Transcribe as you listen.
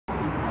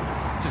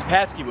This is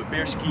Patsky with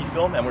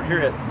Bearskifilm, and we're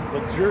here at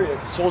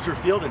luxurious Soldier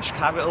Field in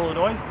Chicago,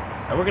 Illinois,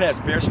 and we're going to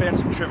ask Bears fans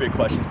some trivia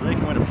questions where they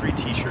can win a free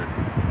t-shirt.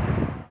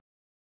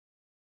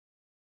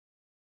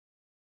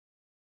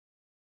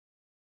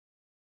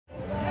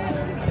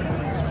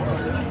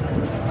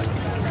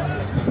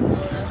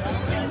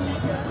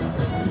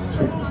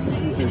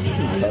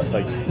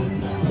 Like,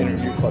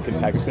 interview fucking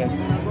Packers fans.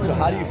 So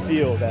how do you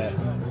feel that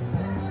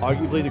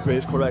arguably the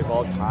greatest quarterback of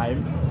all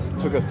time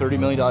took a $30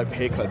 million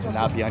pay cut to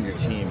not be on your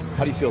team?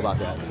 How do you feel about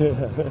that?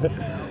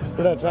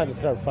 We're not trying to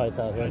start fights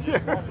out here.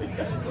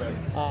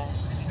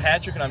 This is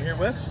Patrick, and I'm here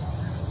with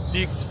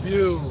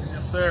DeeksView.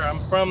 Yes, sir. I'm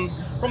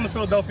from the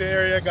Philadelphia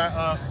area.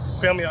 Got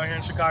family out here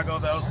in Chicago,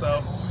 though. So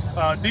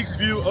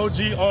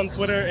DeeksViewOG on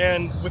Twitter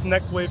and with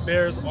Next Wave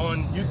Bears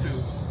on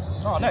YouTube.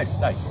 Oh, nice,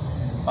 nice.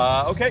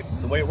 Okay,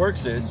 the way it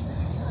works is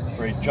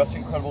for a Just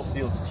Incredible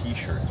Fields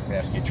t-shirt, we're going to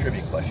ask you a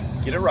trivia question. If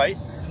you get it right,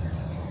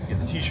 you get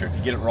the t-shirt. If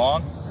you get it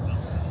wrong,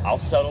 I'll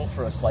settle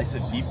for a slice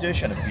of deep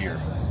dish and a beer.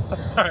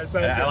 All right, sounds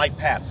good. I like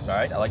Pabst, all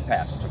right? I like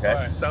Pabst, okay? All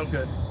right, sounds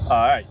good.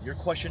 All right, your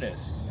question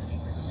is,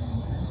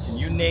 can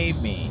you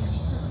name me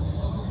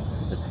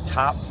the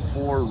top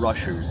 4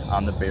 rushers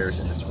on the Bears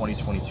in the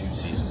 2022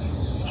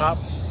 season? Top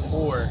 4.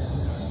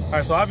 All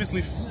right, so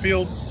obviously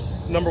Fields,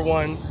 number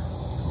 1.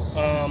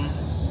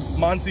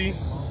 Monty,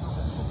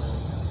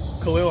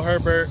 Khalil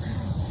Herbert,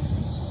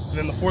 and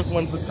then the 4th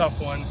one's the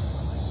tough one.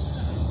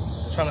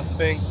 I'm trying to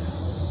think.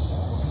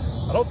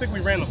 I don't think we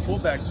ran the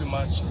fullback too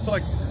much. I feel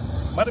like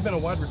it might have been a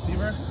wide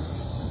receiver.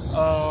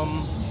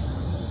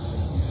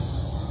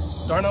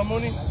 Darnell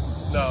Mooney?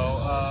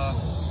 No.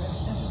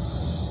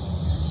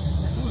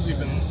 Who was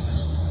even?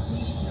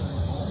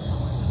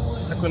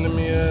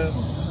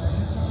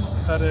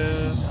 Equanimous,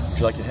 Pettis. Would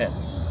you like a hint?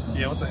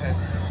 Yeah, what's a hint?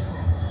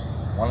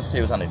 I want to say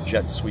it was on a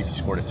jet sweep. He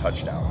scored a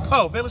touchdown.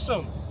 Oh, Velus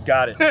Jones.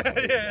 Got it.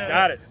 Yeah.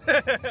 Got it.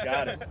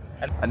 Got it.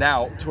 And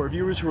now, to our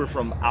viewers who are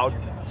from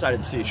outside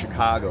of the city of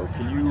Chicago,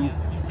 can you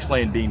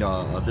explain, being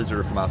a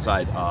visitor from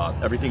outside,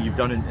 everything you've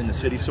done in the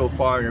city so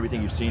far and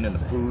everything you've seen in the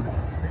food?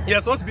 Yeah,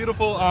 so it's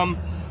beautiful.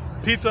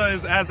 Pizza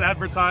is as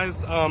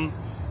advertised.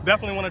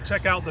 Definitely want to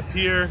check out the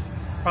pier.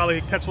 Probably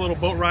catch a little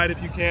boat ride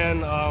if you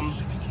can.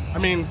 I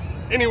mean,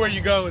 anywhere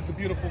you go, it's a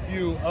beautiful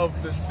view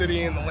of the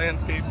city and the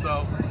landscape.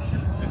 So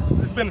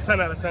it's been a 10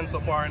 out of 10 so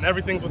far, and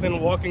everything's within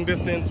walking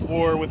distance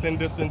or within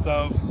distance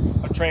of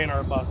a train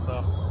or a bus. So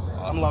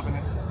awesome. I'm loving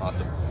it.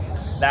 Awesome.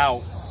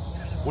 Now,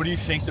 what do you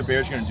think the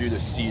Bears are going to do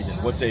this season?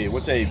 What's a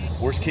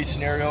worst case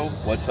scenario?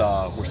 What's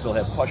we still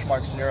have question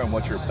mark scenario, and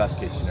what's your best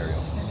case scenario?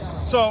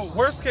 So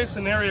worst case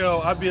scenario,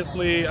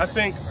 obviously, I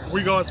think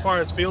we go as far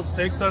as Fields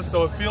takes us.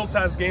 So if Fields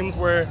has games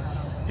where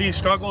he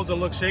struggles and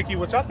looks shaky,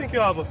 which I think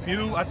he'll have a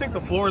few, I think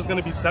the floor is going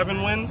to be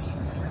 7 wins.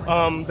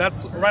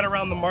 That's right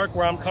around the mark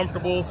where I'm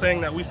comfortable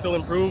saying that we still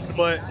improved,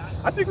 but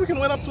I think we can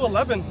win up to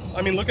 11.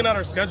 I mean, looking at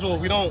our schedule,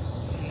 we don't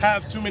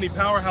have too many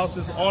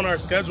powerhouses on our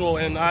schedule,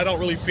 and I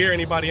don't really fear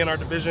anybody in our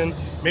division.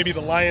 Maybe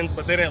the Lions,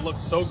 but they didn't look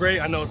so great.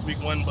 I know it's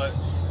week 1, but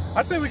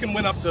I'd say we can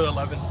win up to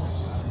 11.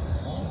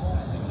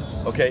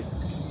 Okay.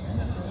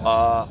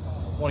 I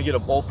want to get a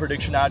bold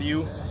prediction out of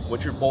you.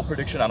 What's your bold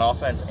prediction on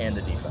offense and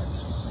the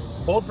defense?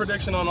 Bold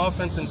prediction on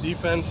offense and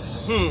defense.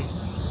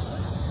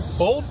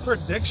 Bold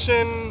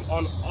prediction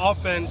on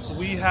offense,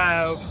 we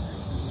have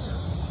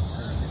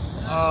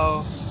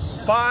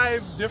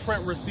 5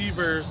 different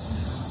receivers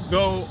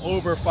go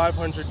over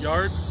 500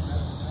 yards.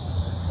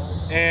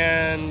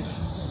 And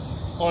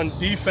on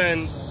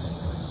defense,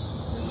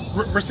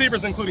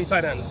 receivers including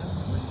tight ends.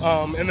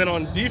 And then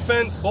on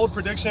defense, bold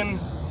prediction,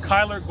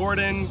 Kyler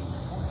Gordon,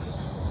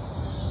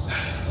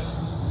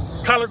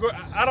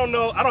 I don't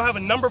know, I don't have a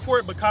number for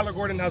it, but Kyler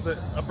Gordon has a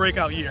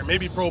breakout year.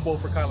 Maybe Pro Bowl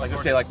for Kyler Gordon.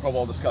 Say like Pro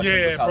Bowl discussion.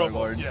 Yeah, for Kyler Pro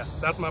Bowl. Gordon. Yeah,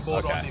 that's my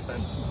bold on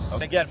defense.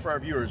 And again, for our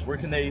viewers, where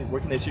can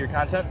they see your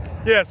content?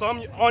 Yeah, so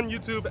I'm on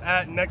YouTube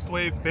at Next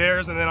Wave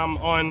Bears, and then I'm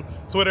on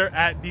Twitter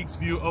at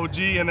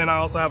DeeksViewOG, and then I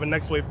also have a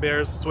Next Wave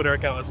Bears Twitter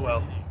account as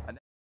well.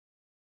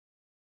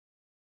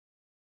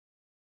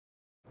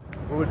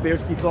 We're with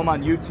Bearskifilm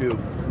on YouTube.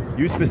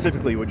 You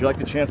specifically, would you like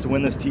the chance to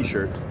win this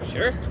t-shirt?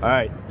 Sure. All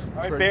right,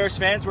 Bears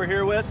fans, we're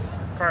here with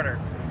Carter,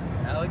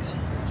 Alex,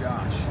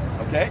 Josh.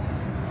 Okay.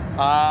 Where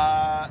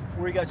are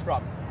you guys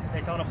from?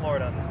 Daytona,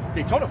 Florida.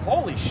 Daytona?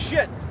 Holy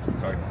shit.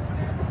 Sorry.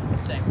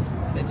 Same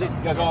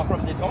You guys all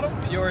from Daytona?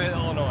 Peoria,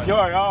 Illinois.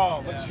 Peoria,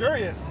 oh,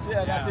 luxurious.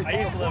 Yeah, Yeah, Daytona, I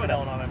used to live in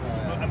Florida.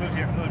 Illinois. I moved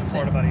to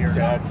Florida about a year ago.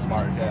 Yeah, that's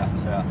smart.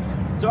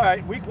 Yeah. So, all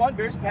right, week 1,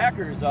 Bears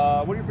Packers.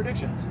 What are your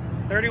predictions?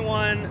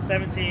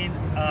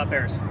 31-17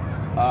 Bears.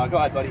 Go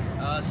ahead, buddy.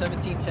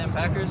 17-10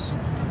 Packers.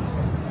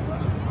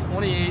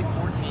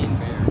 28-14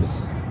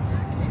 Bears.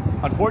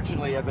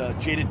 Unfortunately, as a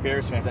jaded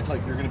Bears fan, I feel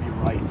like you're going to be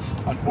right.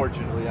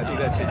 Unfortunately, I think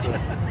that's just the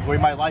way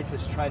my life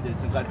has trended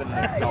since I've been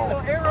an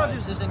adult. Aaron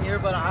Rodgers isn't here,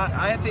 but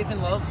I have faith in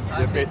love. You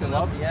have faith in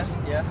love? Yeah.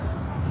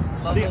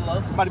 Love and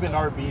love. It might have been an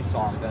R&B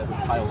song that was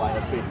titled "I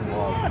Have Faith in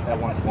Love" at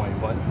one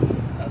point, but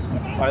That's fine.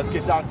 all right, let's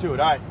get down to it.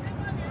 All right,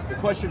 the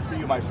question for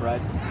you, my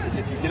friend, is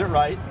if you get it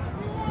right,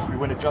 you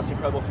win a Just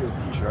Incredible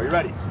Fields t-shirt. Are you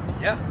ready?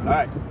 Yeah. All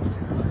right.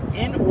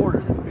 In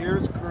order, the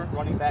Bears' current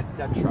running back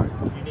depth chart.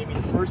 Can you name me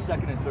the first,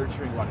 second, and third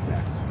string running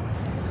backs?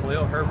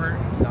 Khalil Herbert,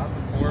 Dr.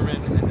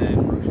 Foreman, and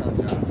then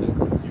Roshan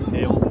Johnson. You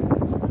nailed it.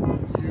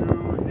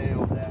 You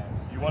nailed that.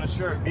 You want a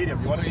shirt? Medium.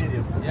 You want a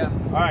medium? Yeah.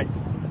 All right.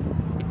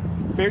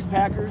 Bears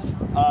Packers.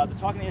 They're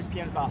talking to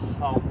ESPN about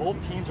how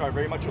both teams are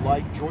very much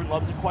alike. Jordan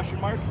Love's a question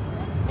mark,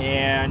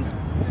 and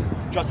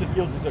Justin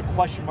Fields is a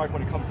question mark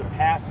when it comes to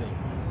passing.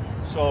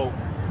 So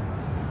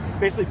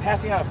basically,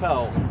 passing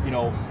NFL,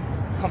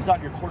 comes down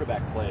to your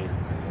quarterback play.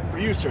 For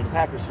you, sir, the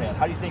Packers fan,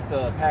 how do you think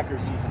the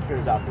Packers season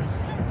fares out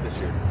this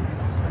year?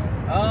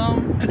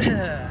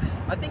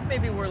 I think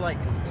maybe we're like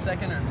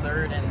second or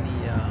third in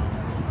the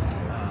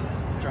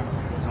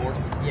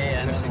North.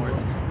 Yeah, in the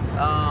North.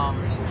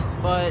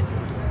 But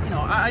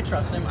I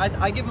trust him.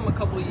 I give him a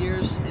couple of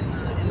years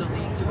in the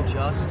league to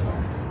adjust.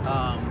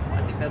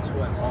 I think that's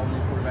what all new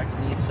quarterbacks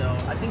need. So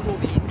I think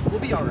we'll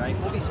be all right.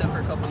 We'll be set for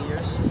a couple of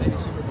years, maybe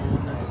Super Bowl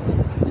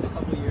in a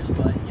couple of years.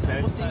 But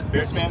we'll see.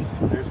 Bears fans.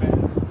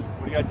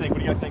 What do you guys think? What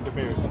do you guys think of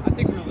the Bears? I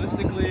think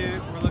realistically,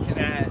 we're looking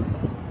at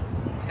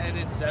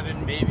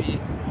 10-7, maybe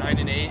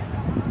 9-8.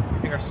 I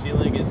think our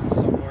ceiling is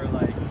somewhere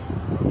like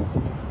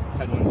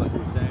 10 wins, like you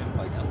were saying.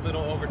 like a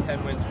little over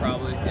 10 wins,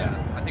 probably. Yeah.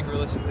 I think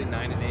realistically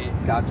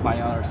 9-8. God's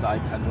finally on our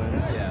side, 10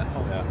 wins. Yeah. I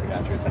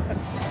got you.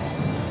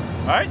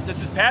 All right,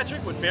 this is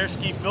Patrick with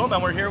Bearskifilm,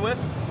 and we're here with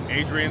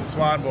Adrian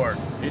Swanborg.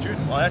 Adrian.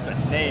 Well, that's a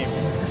name.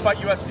 You fight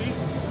UFC?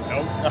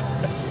 Nope.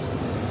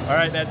 All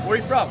right, man. Where are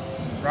you from?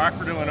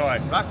 Rockford, Illinois.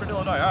 Rockford,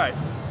 Illinois. All right.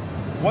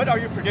 What are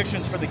your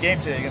predictions for the game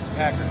today against the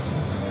Packers?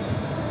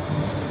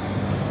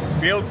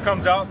 Fields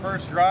comes out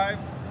first drive,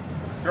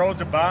 throws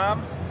a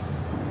bomb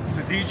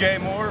to DJ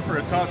Moore for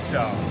a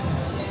touchdown.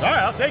 All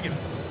right, I'll take it.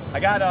 I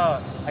got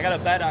a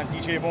bet on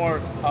DJ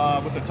Moore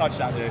with a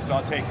touchdown today, so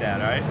I'll take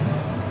that. All right.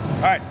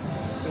 All right.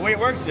 The way it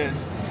works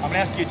is I'm gonna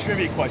ask you a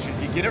trivia question.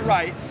 If you get it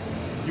right,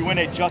 you win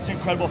a Just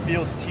Incredible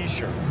Fields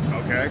T-shirt.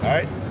 Okay. All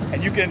right.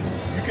 And you can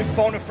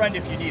phone a friend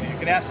if you need it. You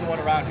can ask someone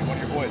around you, one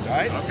of your boys. All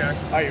right. Okay.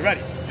 All right. You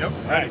ready? Yep.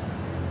 All right.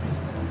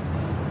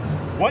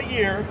 What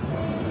year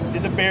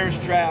did the Bears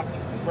draft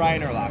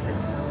Brian Urlacher?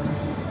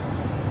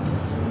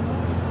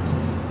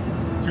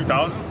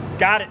 2000.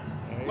 Got it.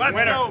 Let's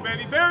Winner. go,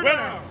 baby. Bear Winner.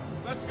 down.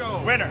 Let's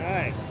go. Winner. All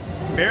right.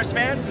 Bears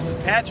fans, this is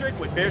Patrick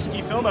with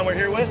Bearskifilm, and we're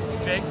here with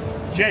Jake,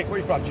 Jake. Where are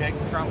you from, Jake?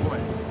 Crown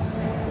Point.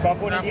 Crown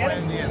Point, Crown Indiana?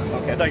 Point, Indiana.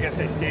 Okay, I thought you were going to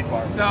say State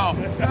Farm. No,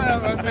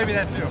 maybe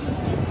that too.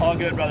 All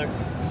good, brother.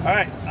 All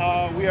right,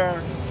 we are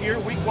here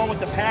week one with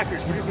the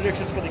Packers. What are your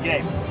predictions for the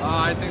game?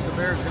 I think the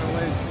Bears are going to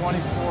lay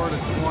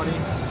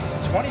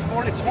 24-20.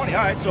 24 to 20.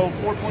 All right, so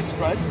 4-point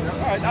spread.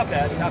 All right, not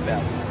bad, not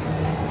bad.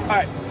 All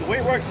right, the way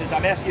it works is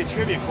I'm asking you a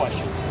trivia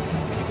question.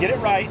 If you get it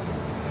right,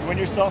 you win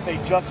yourself a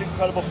Just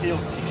Incredible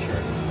Fields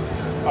T-shirt.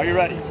 Are you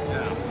ready?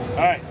 Yeah.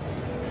 All right.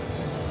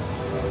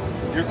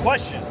 Your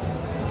question,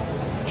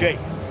 Jake.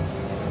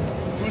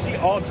 Who's the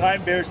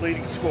all-time Bears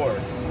leading scorer?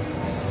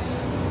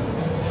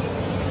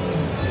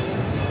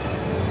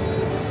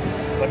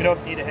 Let me know if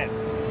you need a hint.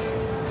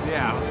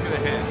 Yeah, let's get a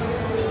hint.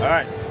 All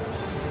right.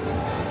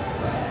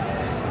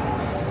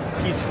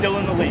 He's still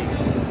in the league.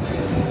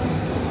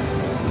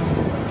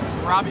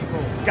 Robbie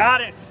Gould.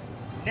 Got it.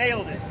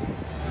 Nailed it.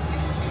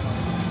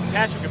 This is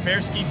Patrick of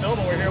Bearskifilm,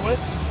 and we're here with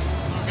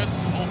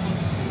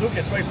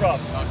Lucas. Where you from?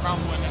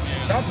 Crown Point,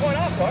 Indiana. South Point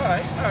also. All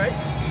right. All right.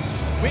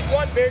 Week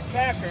one, Bears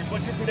Packers.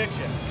 What's your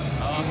prediction?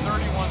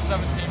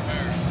 31-17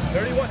 Bears.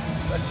 31.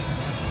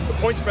 The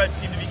point spreads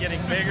seem to be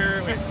getting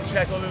bigger. We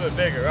track a little bit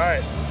bigger. All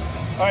right.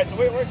 All right. The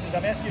way it works is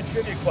I'm asking you a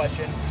trivia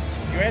question.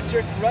 If you answer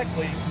it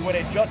correctly, you win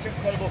a Just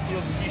Incredible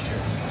Fields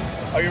T-shirt.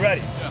 Are you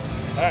ready? Yeah.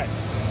 All right.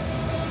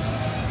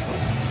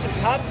 The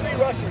top three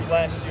rushers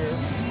last year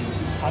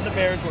on the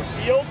Bears were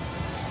Fields,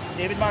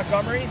 David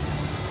Montgomery,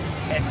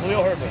 and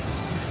Khalil Herbert.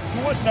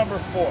 Who was number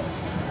 4?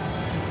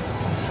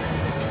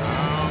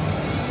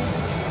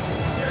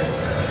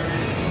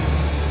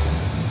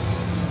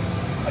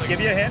 I'll give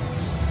you a hint.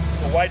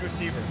 It's a wide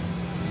receiver.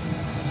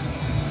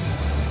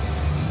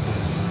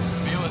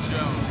 Velus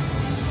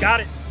Jones. Got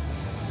it.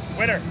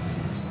 Winner.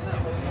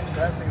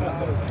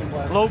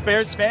 Hello,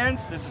 Bears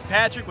fans. This is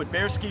Patrick with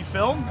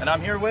Bearskifilm, and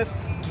I'm here with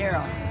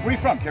Carol. Where are you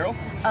from, Carol?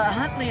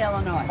 Huntley,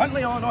 Illinois.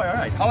 Huntley, Illinois. All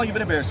right. How long have you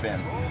been a Bears fan?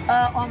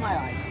 All my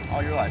life.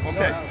 All your life.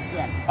 Okay.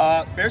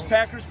 Yes. Bears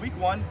Packers week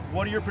one.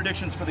 What are your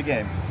predictions for the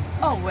game?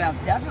 Oh, well,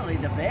 definitely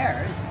the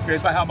Bears.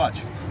 Bears by how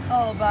much?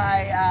 Oh,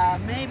 by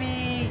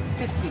maybe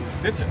 15.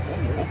 15.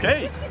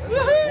 Okay.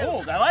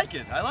 Bold. I like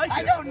it. I like it.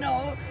 I don't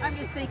know. I'm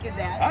just thinking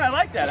that. I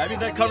like that. I mean,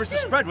 that Me covers the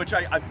too. spread, which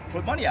I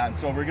put money on,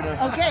 so we're going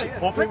to Okay.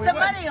 hopefully Put we some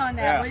win. money on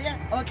that, will you?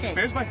 Okay.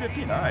 Bears by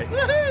 15. All right.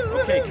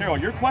 Woohoo! Okay, Carol,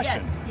 your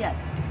question. Yes.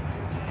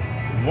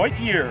 What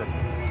year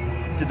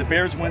did the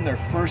Bears win their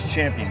first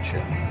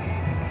championship?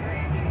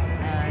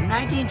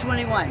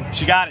 1921.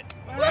 She got it.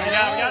 We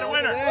got a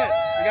winner.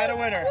 We got a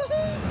winner.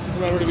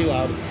 Remember to be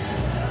loud.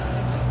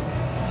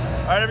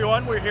 All right,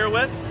 everyone, we're here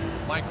with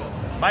Michael.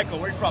 Michael.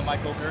 Where are you from,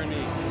 Michael?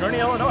 Gurney. Gurney,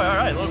 Illinois. All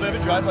right, a little bit of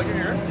a drive like you're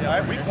here. All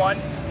right, week one,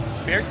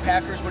 Bears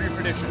Packers. What are your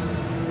predictions?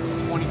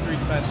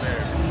 23-10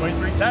 Bears.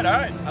 23-10. All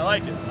right, I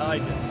like it. I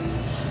like it.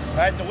 All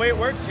right, the way it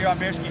works here on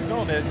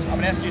Bearskifilm is I'm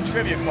going to ask you a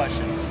trivia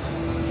question.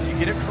 If you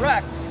get it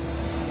correct,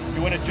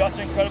 you win a Just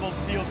Incredibles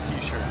Fields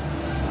t-shirt.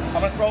 I'm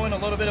going to throw in a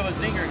little bit of a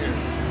zinger here.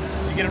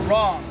 If you get it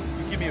wrong,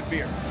 you give me a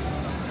beer.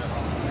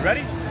 You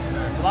ready?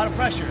 It's a lot of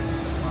pressure.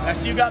 I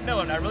see you got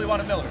Miller, and I really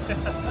want a Miller.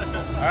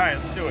 All right,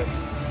 let's do it.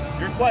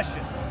 Your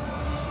question.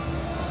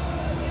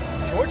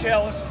 George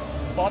Halas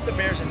bought the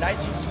Bears in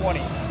 1920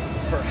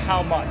 for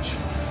how much?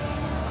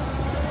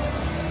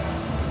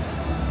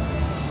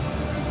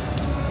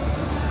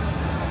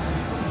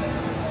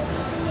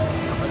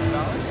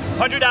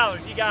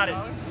 $100, you got it.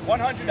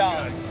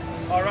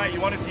 $100. All right, you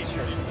won a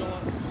t-shirt. You still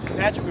want?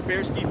 Patrick with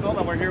Bearskifilm,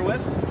 and we're here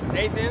with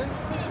Nathan.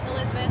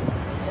 Elizabeth.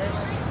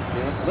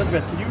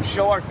 Elizabeth, can you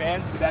show our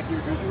fans the back of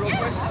your jersey real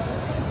quick?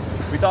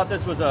 We thought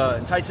this was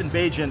a Tyson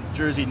Bagent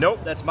jersey. Nope,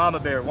 that's Mama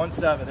Bear,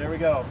 1-7. There we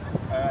go.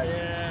 All right.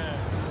 Yeah.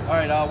 All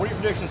right, what are your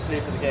predictions today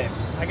for the game?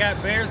 I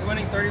got Bears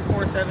winning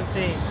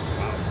 34-17.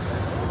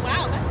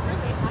 Wow, that's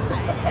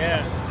really high.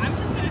 Yeah. I'm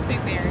just gonna say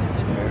Bears.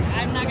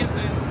 I'm not gonna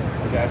put a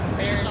score. Okay.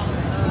 Bears.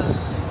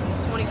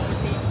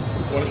 2014.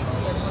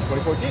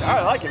 2014? All right,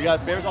 I like it. You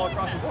got Bears all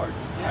across the board.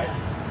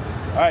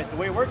 All right, the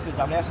way it works is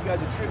I'm going to ask you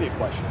guys a trivia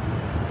question.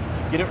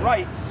 If you get it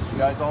right, you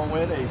guys all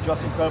win a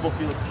Just Incredible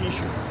Fields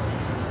t-shirt.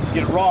 If you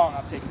get it wrong,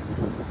 I'm taking it.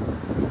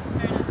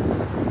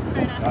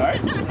 Fair enough. All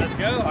right? Let's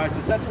go. All right,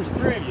 so since there's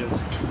three of you,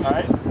 all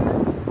right,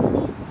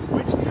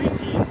 which three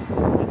teams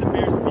did the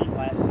Bears beat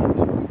last season?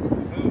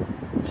 Ooh.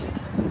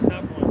 This is a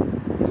tough one.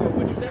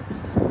 What'd you say? San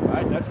Francisco. All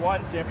right, that's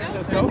one. San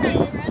Francisco. First time you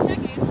ran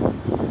that game.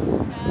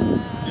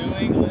 New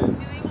England.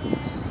 New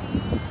England.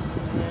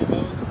 And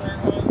what was the third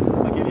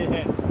one? I'll give you a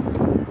hint.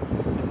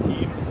 This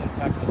team is in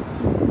Texas.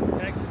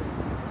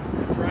 Texans.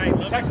 That's right.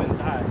 Texans,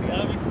 hi.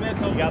 Lovey Smith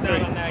helped You us got out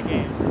three. on that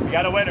game. We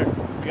got a winner.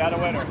 We got a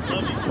winner.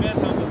 Lovey Smith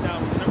helped us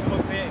out with the number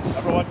 1 pick.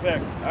 Number 1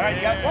 pick. All right,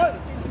 you guys won.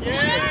 Let's get some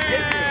t-shirts.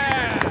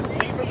 Yeah!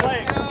 Thank you for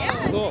playing.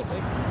 Yeah. Cool.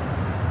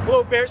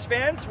 Hello, Bears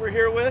fans. We're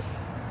here with.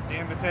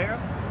 Dan Mateo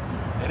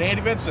and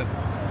Andy Vincent.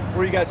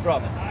 Where are you guys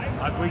from?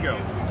 Oswego.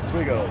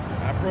 Oswego.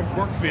 I'm from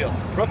Brookfield.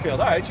 Brookfield.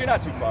 All right, so you're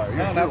not too far. You're,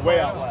 No, you're not way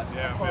far out at all. west.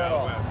 Yeah, Not way far at out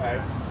all. west, All right.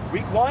 yeah.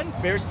 Week 1,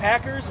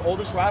 Bears-Packers,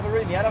 oldest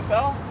rivalry in the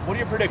NFL. What are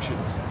your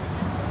predictions?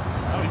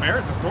 Oh,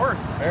 Bears, of course.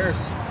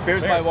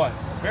 Bears by what?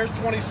 Bears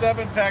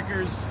 27,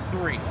 Packers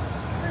 3.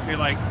 Be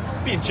like,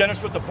 Being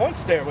generous with the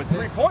points there with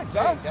 3 points,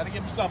 huh? gotta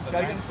give them something.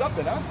 Gotta give them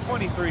something, huh?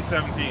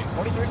 23-17.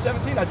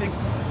 23-17, I think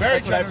Very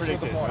that's what I generous with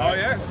the predicted. points. Oh,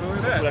 yeah,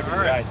 absolutely That's that. what I predicted. All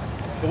right. All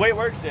right. The way it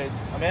works is,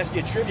 I'm gonna ask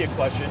you a trivia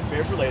question,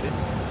 Bears related.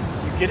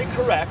 If you get it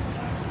correct,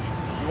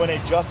 you win a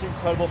Just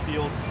Incredible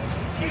Fields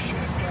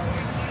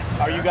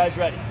t-shirt. Are you guys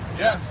ready?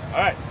 Yes. All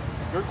right.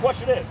 Your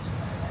question is,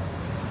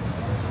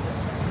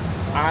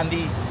 on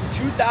the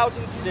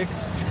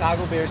 2006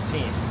 Chicago Bears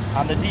team,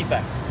 on the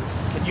defense,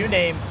 can you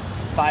name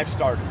 5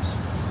 starters?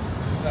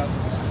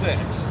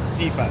 2006.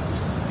 Defense.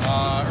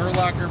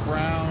 Urlacher,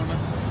 Brown.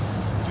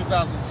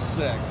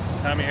 2006.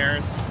 Tommy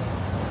Harris.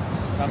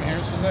 Tommy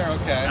Harris was there?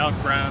 Okay. Alex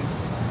Brown.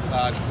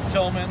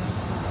 Tillman.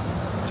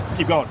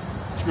 Keep going.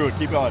 Screw it.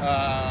 Keep going. Who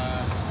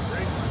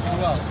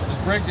else? Was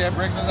Briggs? Yeah,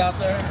 Briggs was out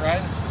there,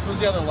 right? Who's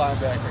the other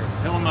linebacker?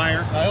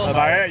 Hillenmeyer. All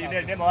right, you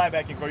did the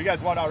linebacking core. You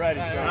guys won already.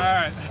 So. All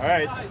right. All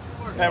right.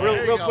 Yeah, There real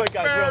you go. quick,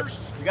 guys.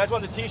 Bears. You guys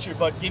won the t-shirt,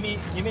 but give me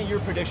your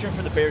prediction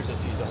for the Bears this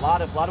season. A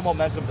lot of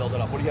momentum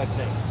building up. What do you guys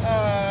think?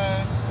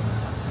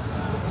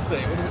 Let's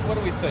see. What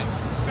do we think?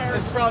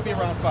 It's probably be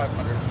around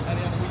 500. And,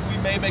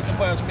 we may make the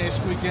playoffs. We may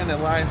squeak in. The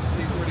Lions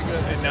team pretty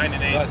good. And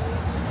 9-8. But,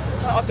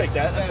 I'll take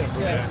that.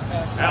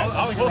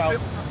 That's gonna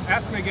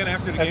ask me again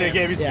after the And they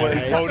gave you split.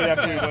 He's voted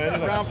after you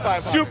win. Around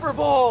 500. Super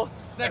Bowl.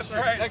 Next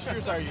year. Right. Next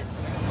year's our year.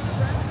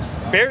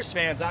 Bears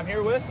fans, I'm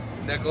here with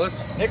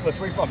Nicholas, Nicholas.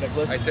 Where are you from,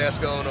 Nicholas?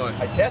 Itasca, Illinois.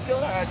 Itasca,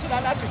 Illinois. All right, so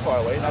not too far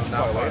away. Not too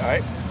far away. All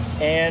right.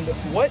 And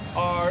what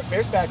are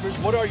Bears Packers?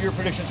 What are your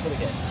predictions for the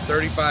game?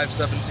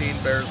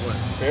 35-17, Bears win.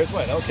 Bears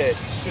win. Okay.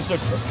 Just a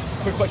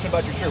quick question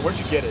about your shirt. Where'd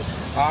you get it?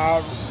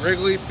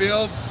 Wrigley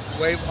Field,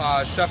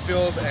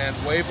 Sheffield, and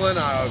Waveland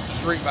on a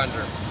street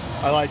vendor.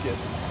 I like it.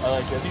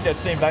 I think that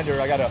same vendor.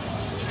 I got a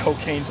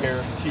Cocaine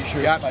Bear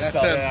t-shirt Yep, myself.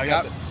 that's him. Yeah, I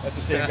got that's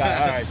the same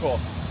guy. All right, cool.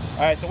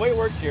 All right, the way it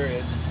works here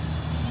is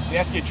we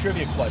ask you a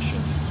trivia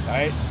question. All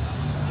right.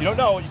 If you don't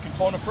know, you can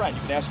phone a friend.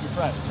 You can ask your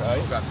friends. All right.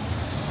 Okay.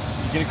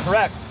 If you get it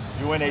correct,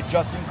 you win a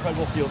Just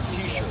Incredible Fields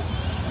t-shirt.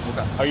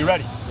 Okay. Are you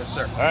ready? Yes,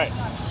 sir. All right.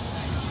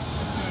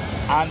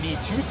 On the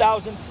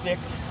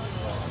 2006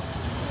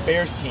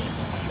 Bears team,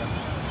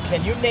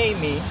 can you name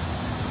me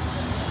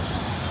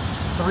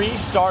 3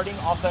 starting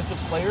offensive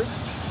players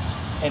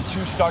and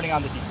 2 starting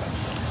on the defense?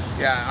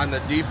 Yeah, on the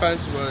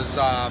defense was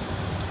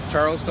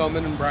Charles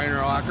Tillman and Brian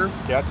Urlacher.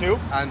 Got 2?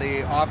 On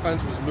the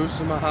offense was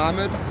Musa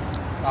Muhammad,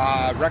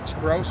 Rex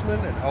Grossman,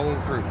 and Olin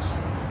Cruz.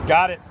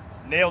 Got it.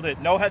 Nailed it.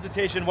 No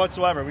hesitation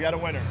whatsoever. We got a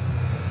winner.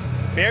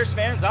 Bears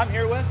fans, I'm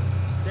here with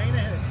Dana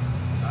Hicks.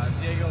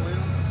 Diego Liu.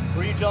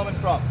 where are you gentlemen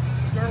from?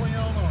 Sterling,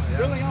 Illinois.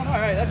 Sterling, Illinois. All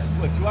right, that's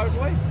what, 2 hours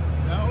away?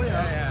 Oh,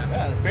 yeah.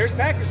 Yeah. Bears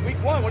Packers week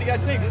 1. What do you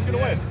guys think? Who's going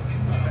to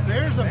win?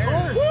 Bears, of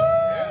course.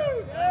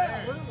 Woo!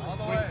 Absolutely. All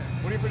the way.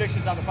 What are your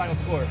predictions on the final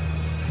score?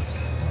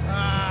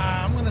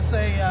 going to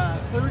say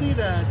 30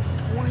 to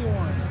 21.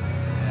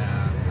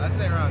 Yeah, I'd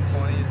say around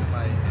 20s if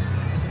I.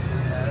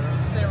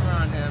 Yeah, say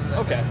around him.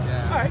 Okay.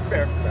 Yeah. All right,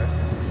 fair.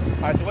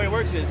 All right, the way it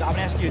works is I'm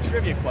gonna ask you a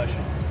trivia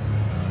question.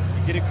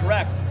 You get it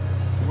correct,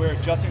 you wear a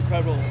Just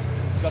Incredible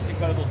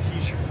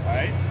T-shirt. All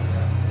right.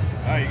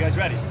 All right, you guys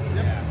ready?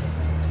 Yep.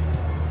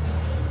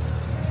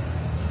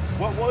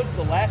 What was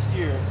the last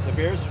year the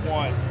Bears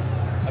won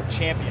a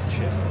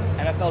championship,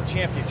 NFL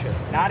championship,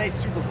 not a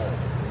Super Bowl,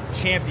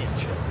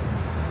 championship?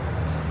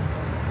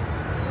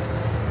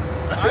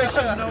 I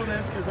should know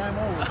this because I'm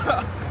old.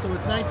 So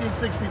it's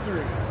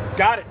 1963.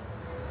 Got it.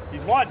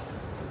 He's won.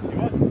 He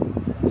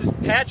won. This is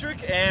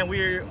Patrick, and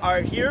we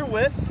are here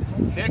with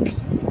Nick.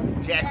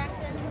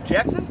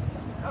 Jackson.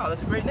 Oh,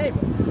 that's a great name.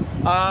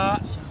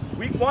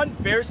 Week 1,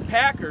 Bears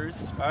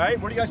Packers. All right,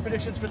 what are you guys'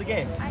 predictions for the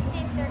game? I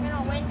think they're going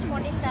to win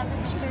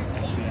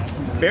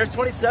 27-13. Bears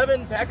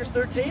 27, Packers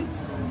 13.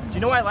 Do you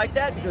know why I like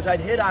that? Because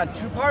I'd hit on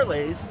 2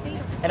 parlays,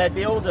 and I'd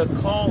be able to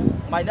call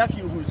my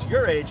nephew, who's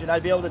your age, and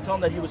I'd be able to tell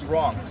him that he was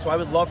wrong. So I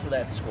would love for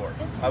that score.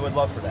 I would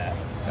love for that.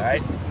 All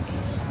right.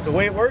 The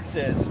way it works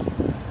is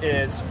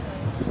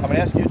I'm going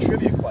to ask you a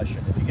trivia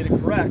question. If you get it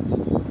correct,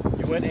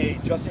 you win a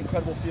Just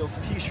Incredible Fields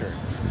T-shirt.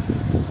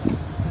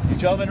 You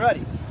gentlemen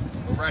ready?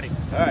 We're ready.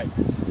 All right.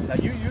 Now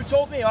you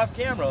told me off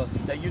camera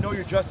that you know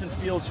your Justin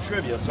Fields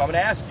trivia, so I'm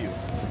going to ask you.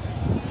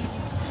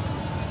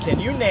 Can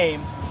you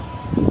name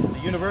the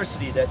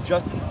university that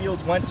Justin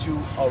Fields went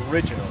to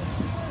originally?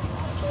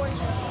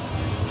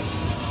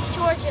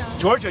 Georgia.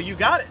 Georgia, you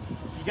got it.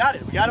 You got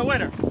it. We got a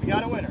winner. We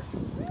got a winner.